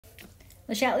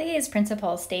Le Chatelier's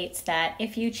principle states that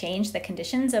if you change the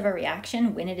conditions of a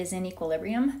reaction when it is in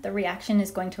equilibrium, the reaction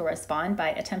is going to respond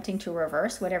by attempting to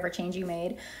reverse whatever change you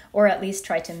made, or at least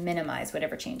try to minimize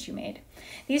whatever change you made.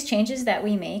 These changes that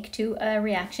we make to a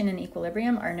reaction in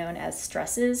equilibrium are known as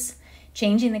stresses.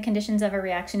 Changing the conditions of a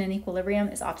reaction in equilibrium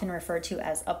is often referred to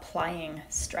as applying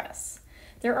stress.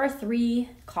 There are three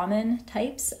common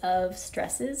types of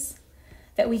stresses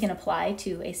that we can apply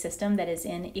to a system that is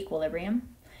in equilibrium.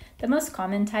 The most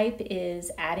common type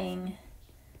is adding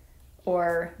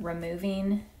or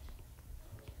removing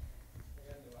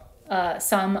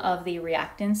some of the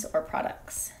reactants or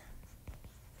products.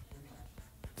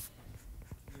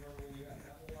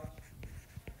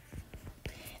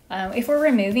 If we're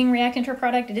removing reactant or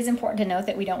product, it is important to note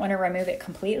that we don't want to remove it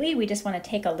completely. We just want to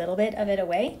take a little bit of it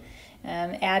away.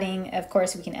 Adding, of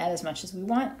course, we can add as much as we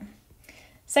want.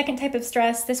 Second type of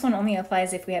stress, this one only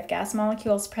applies if we have gas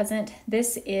molecules present.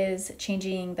 This is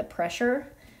changing the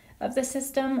pressure of the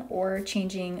system or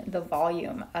changing the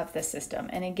volume of the system.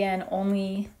 And again,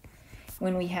 only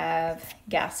when we have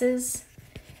gases.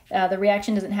 The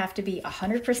reaction doesn't have to be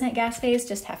 100% gas phase,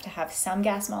 just have to have some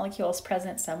gas molecules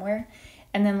present somewhere.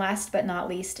 And then last but not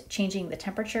least, changing the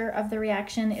temperature of the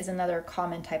reaction is another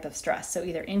common type of stress, so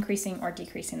either increasing or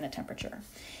decreasing the temperature.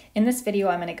 In this video,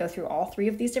 I'm going to go through all three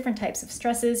of these different types of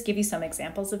stresses, give you some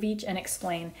examples of each, and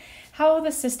explain how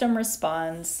the system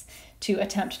responds to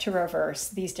attempt to reverse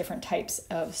these different types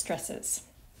of stresses.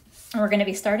 And we're going to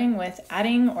be starting with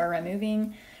adding or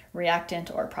removing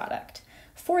reactant or product.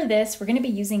 For this, we're going to be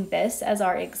using this as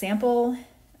our example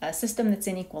system that's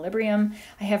in equilibrium.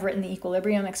 I have written the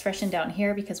equilibrium expression down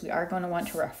here because we are going to want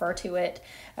to refer to it.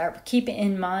 Keep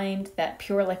in mind that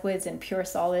pure liquids and pure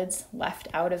solids left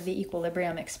out of the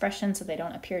equilibrium expression so they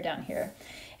don't appear down here.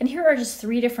 And here are just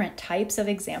three different types of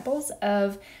examples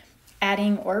of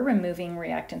adding or removing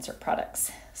reactants or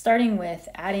products. Starting with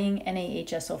adding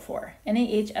NaHSO4.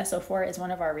 NaHSO4 is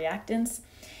one of our reactants.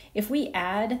 If we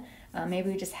add, maybe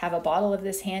we just have a bottle of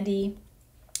this handy,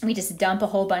 we just dump a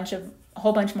whole bunch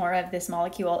more of this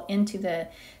molecule into the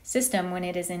system when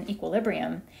it is in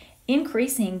equilibrium.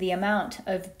 Increasing the amount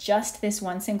of just this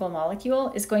one single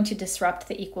molecule is going to disrupt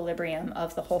the equilibrium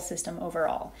of the whole system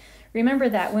overall. Remember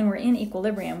that when we're in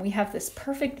equilibrium, we have this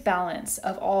perfect balance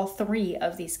of all three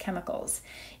of these chemicals.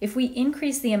 If we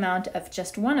increase the amount of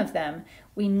just one of them,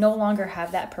 we no longer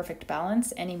have that perfect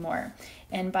balance anymore.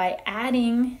 And by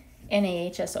adding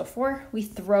NaHSO4, we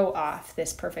throw off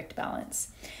this perfect balance.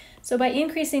 So by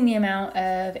increasing the amount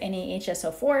of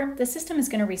NaHSO4, the system is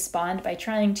going to respond by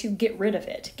trying to get rid of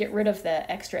it, get rid of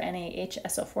the extra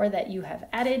NaHSO4 that you have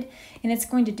added, and it's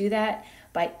going to do that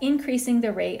by increasing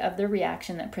the rate of the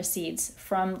reaction that proceeds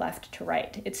from left to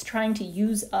right. It's trying to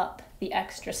use up the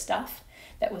extra stuff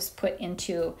that was put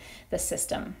into the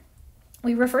system.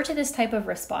 We refer to this type of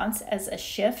response as a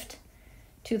shift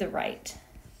to the right.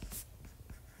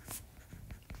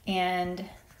 And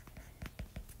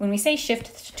when we say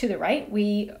shift to the right,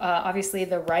 we obviously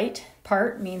the right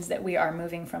part means that we are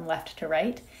moving from left to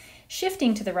right.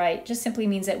 Shifting to the right just simply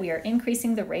means that we are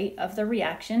increasing the rate of the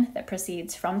reaction that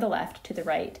proceeds from the left to the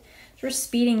right. So we're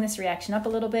speeding this reaction up a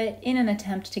little bit in an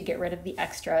attempt to get rid of the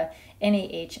extra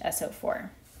NaHSO4.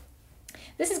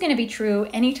 This is going to be true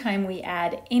anytime we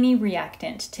add any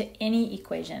reactant to any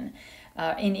equation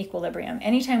in equilibrium.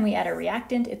 Anytime we add a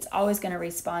reactant, it's always going to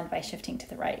respond by shifting to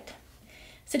the right.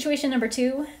 Situation number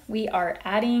two, we are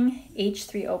adding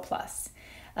H3O+.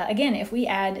 Again, if we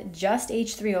add just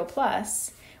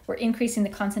H3O+, we're increasing the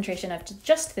concentration of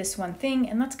just this one thing,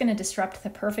 and that's going to disrupt the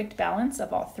perfect balance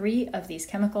of all three of these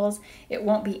chemicals. It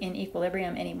won't be in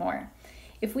equilibrium anymore.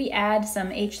 If we add some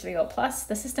H3O+,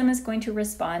 the system is going to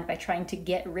respond by trying to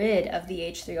get rid of the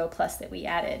H3O+ that we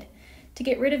added. To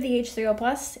get rid of the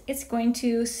H3O+, it's going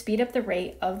to speed up the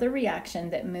rate of the reaction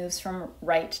that moves from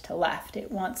right to left. It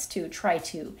wants to try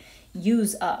to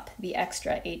use up the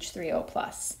extra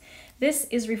H3O+. This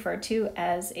is referred to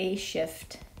as a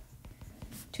shift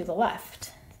to the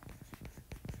left.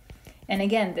 And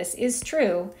again, this is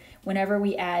true whenever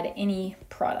we add any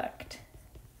product.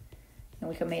 And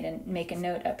we can make a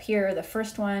note up here. The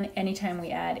first one, anytime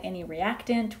we add any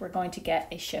reactant, we're going to get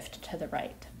a shift to the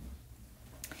right.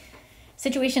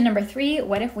 Situation number three,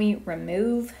 what if we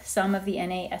remove some of the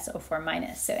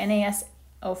NaSO4-? So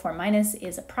NaSO4-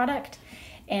 is a product,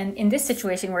 and in this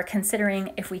situation, we're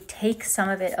considering if we take some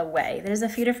of it away. There's a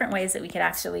few different ways that we could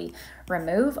actually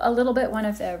remove a little bit of one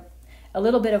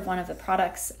of the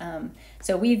products.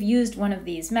 So we've used one of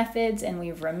these methods, and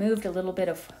we've removed a little bit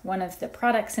of one of the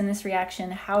products in this reaction.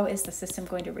 How is the system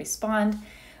going to respond?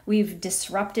 We've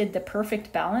disrupted the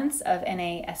perfect balance of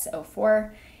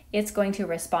NaSO4. it's going to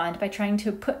respond by trying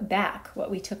to put back what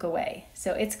we took away.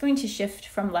 So it's going to shift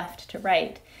from left to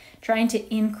right, trying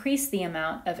to increase the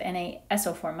amount of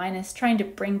NaSO4-, trying to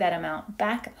bring that amount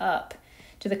back up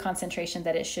to the concentration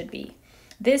that it should be.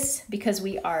 This because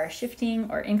we are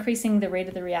shifting or increasing the rate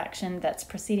of the reaction that's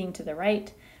proceeding to the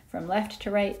right, from left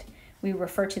to right. We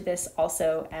refer to this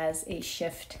also as a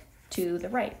shift to the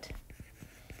right.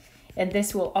 And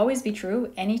this will always be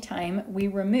true anytime we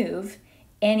remove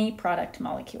any product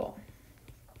molecule.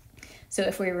 So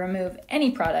if we remove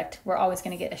any product, we're always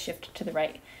going to get a shift to the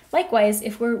right. Likewise,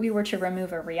 if we were to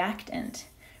remove a reactant,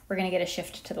 we're going to get a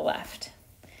shift to the left.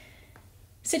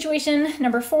 Situation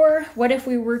number 4, what if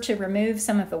we were to remove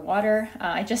some of the water?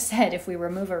 I just said if we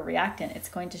remove a reactant, it's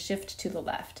going to shift to the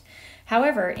left.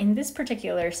 However, in this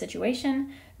particular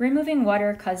situation, removing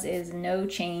water causes no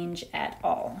change at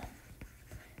all.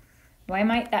 Why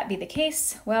might that be the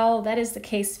case? Well, that is the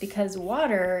case because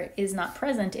water is not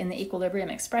present in the equilibrium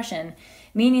expression,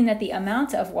 meaning that the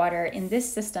amount of water in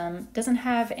this system doesn't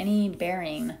have any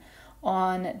bearing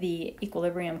on the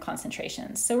equilibrium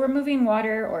concentrations. So removing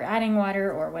water or adding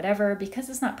water or whatever, because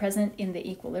it's not present in the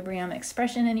equilibrium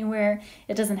expression anywhere,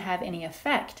 it doesn't have any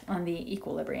effect on the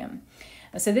equilibrium.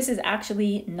 So this is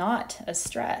actually not a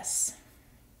stress.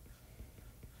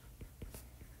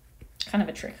 Kind of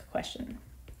a trick question.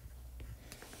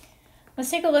 Let's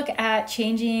take a look at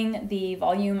changing the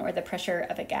volume or the pressure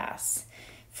of a gas.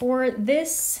 For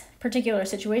this particular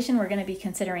situation, we're going to be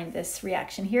considering this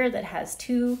reaction here that has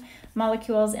 2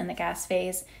 molecules in the gas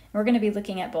phase. We're going to be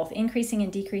looking at both increasing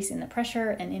and decreasing the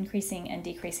pressure and increasing and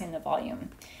decreasing the volume.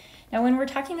 Now, when we're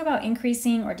talking about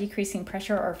increasing or decreasing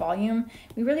pressure or volume,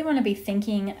 we really want to be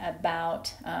thinking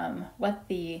about what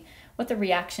the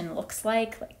reaction looks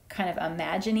like kind of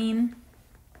imagining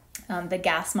the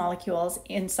gas molecules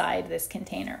inside this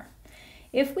container.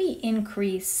 If we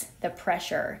increase the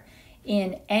pressure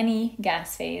in any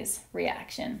gas phase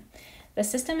reaction, the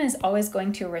system is always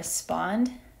going to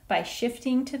respond by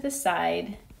shifting to the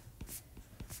side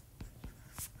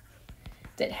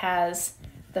that has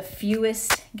the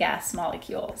fewest gas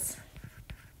molecules.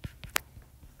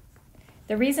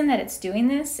 The reason that it's doing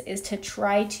this is to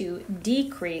try to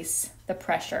decrease the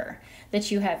pressure that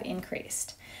you have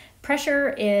increased.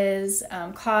 Pressure is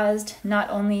caused not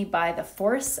only by the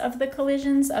force of the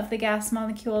collisions of the gas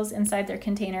molecules inside their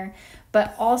container,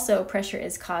 but also pressure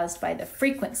is caused by the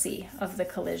frequency of the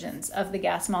collisions of the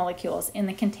gas molecules in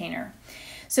the container.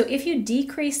 So if you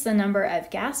decrease the number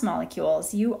of gas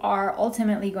molecules, you are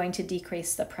ultimately going to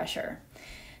decrease the pressure.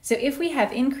 So if we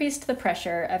have increased the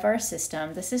pressure of our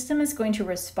system, the system is going to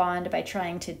respond by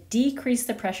trying to decrease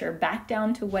the pressure back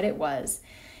down to what it was.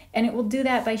 And it will do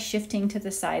that by shifting to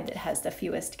the side that has the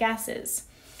fewest gases.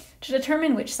 To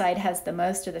determine which side has the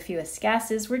most or the fewest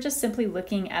gases, we're just simply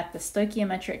looking at the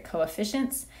stoichiometric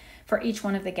coefficients for each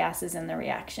one of the gases in the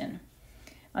reaction.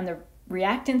 On the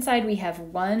reactant side, we have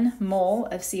 1 mole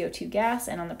of CO2 gas,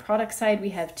 and on the product side, we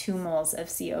have 2 moles of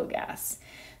CO gas.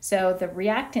 So the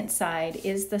reactant side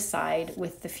is the side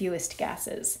with the fewest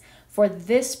gases. For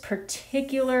this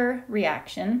particular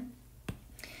reaction,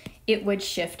 it would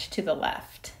shift to the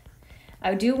left.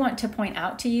 I do want to point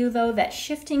out to you, though, that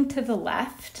shifting to the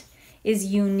left is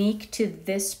unique to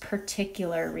this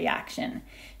particular reaction.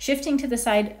 Shifting to the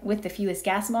side with the fewest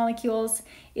gas molecules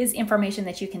is information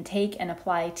that you can take and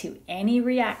apply to any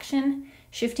reaction.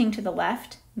 Shifting to the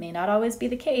left may not always be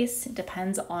the case. It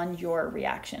depends on your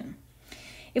reaction.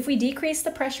 If we decrease the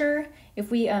pressure,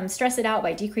 if we stress it out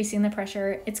by decreasing the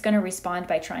pressure, it's going to respond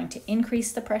by trying to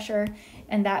increase the pressure,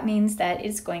 and that means that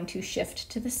it's going to shift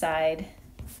to the side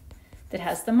that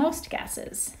has the most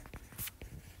gases.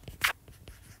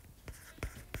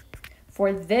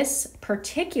 For this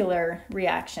particular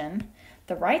reaction,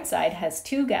 the right side has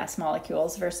 2 gas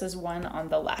molecules versus 1 on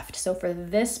the left. So for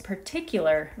this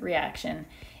particular reaction,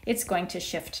 it's going to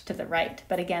shift to the right.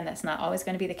 But again, that's not always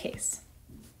going to be the case.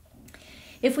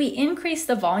 If we increase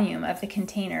the volume of the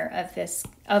container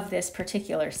of this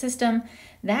particular system,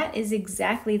 that is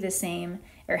exactly the same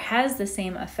or has the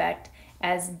same effect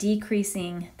as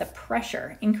decreasing the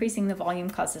pressure. Increasing the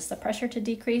volume causes the pressure to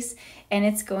decrease, and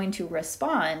it's going to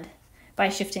respond by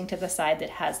shifting to the side that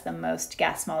has the most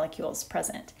gas molecules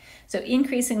present. So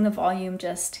increasing the volume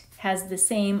just has the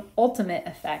same ultimate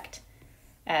effect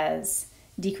as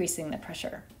decreasing the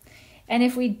pressure. And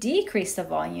if we decrease the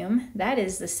volume, that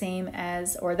is the same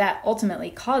as, or that ultimately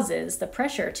causes the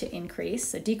pressure to increase.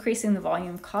 So decreasing the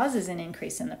volume causes an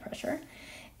increase in the pressure.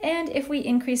 And if we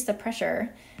increase the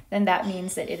pressure, then that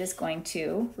means that it is going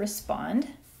to respond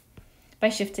by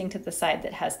shifting to the side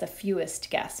that has the fewest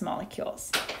gas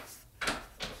molecules.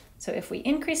 So if we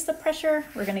increase the pressure,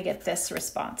 we're going to get this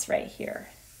response right here.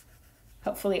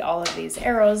 Hopefully all of these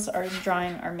arrows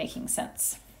are making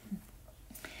sense.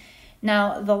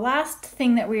 Now, the last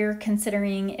thing that we're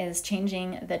considering is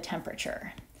changing the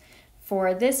temperature.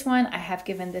 For this one, I have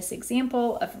given this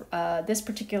example of this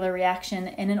particular reaction,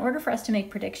 and in order for us to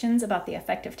make predictions about the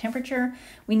effective temperature,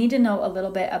 we need to know a little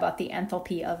bit about the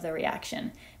enthalpy of the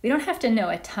reaction. We don't have to know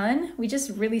a ton, we just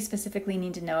really specifically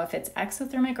need to know if it's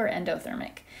exothermic or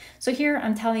endothermic. So here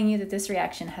I'm telling you that this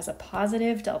reaction has a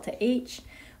positive delta H,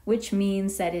 which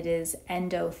means that it is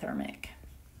endothermic.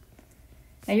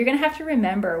 Now you're going to have to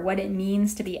remember what it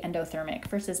means to be endothermic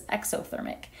versus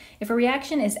exothermic. If a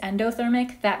reaction is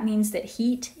endothermic, that means that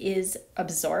heat is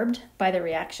absorbed by the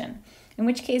reaction, in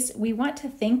which case we want to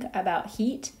think about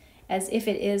heat as if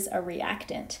it is a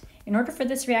reactant. In order for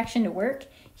this reaction to work,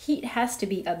 heat has to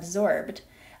be absorbed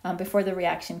before the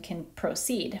reaction can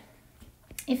proceed.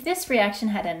 If this reaction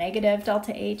had a negative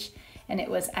delta H and it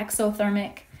was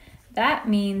exothermic, that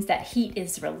means that heat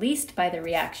is released by the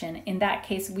reaction. In that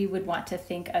case, we would want to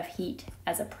think of heat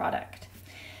as a product.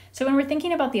 So when we're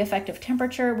thinking about the effective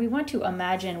temperature, we want to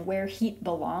imagine where heat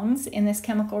belongs in this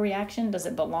chemical reaction. Does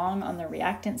it belong on the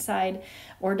reactant side,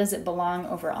 or does it belong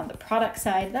over on the product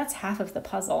side? That's half of the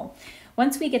puzzle.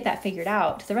 Once we get that figured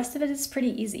out, the rest of it is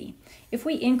pretty easy. If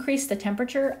we increase the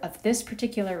temperature of this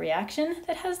particular reaction,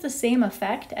 that has the same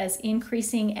effect as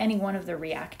increasing any one of the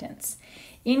reactants.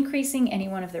 Increasing any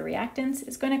one of the reactants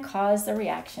is going to cause the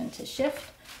reaction to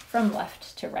shift from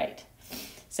left to right.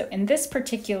 So in this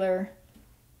particular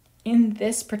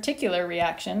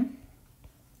reaction,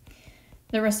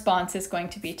 the response is going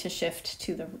to be to shift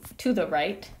to the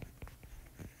right.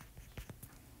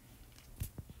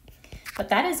 But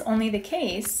that is only the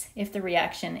case if the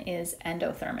reaction is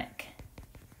endothermic.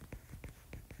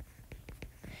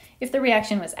 If the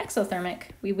reaction was exothermic,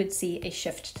 we would see a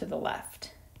shift to the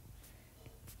left.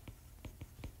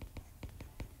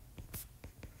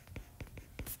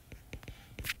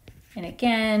 And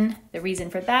again, the reason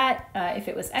for that, if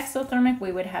it was exothermic,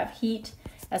 we would have heat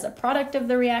as a product of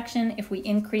the reaction. If we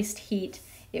increased heat,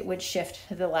 it would shift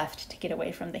to the left to get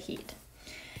away from the heat.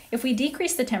 If we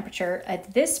decrease the temperature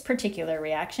at this particular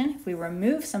reaction, if we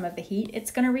remove some of the heat, it's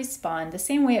going to respond the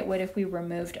same way it would if we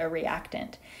removed a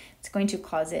reactant. It's going to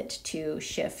cause it to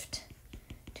shift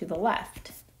to the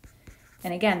left.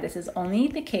 And again, this is only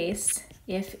the case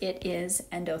if it is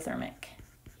endothermic.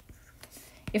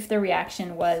 If the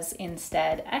reaction was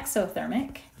instead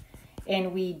exothermic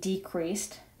and we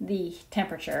decreased the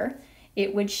temperature,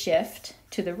 it would shift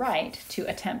to the right to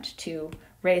attempt to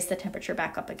raise the temperature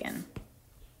back up again.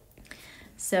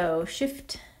 So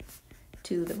shift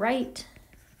to the right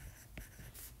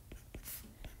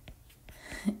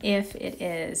if it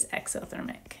is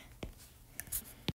exothermic.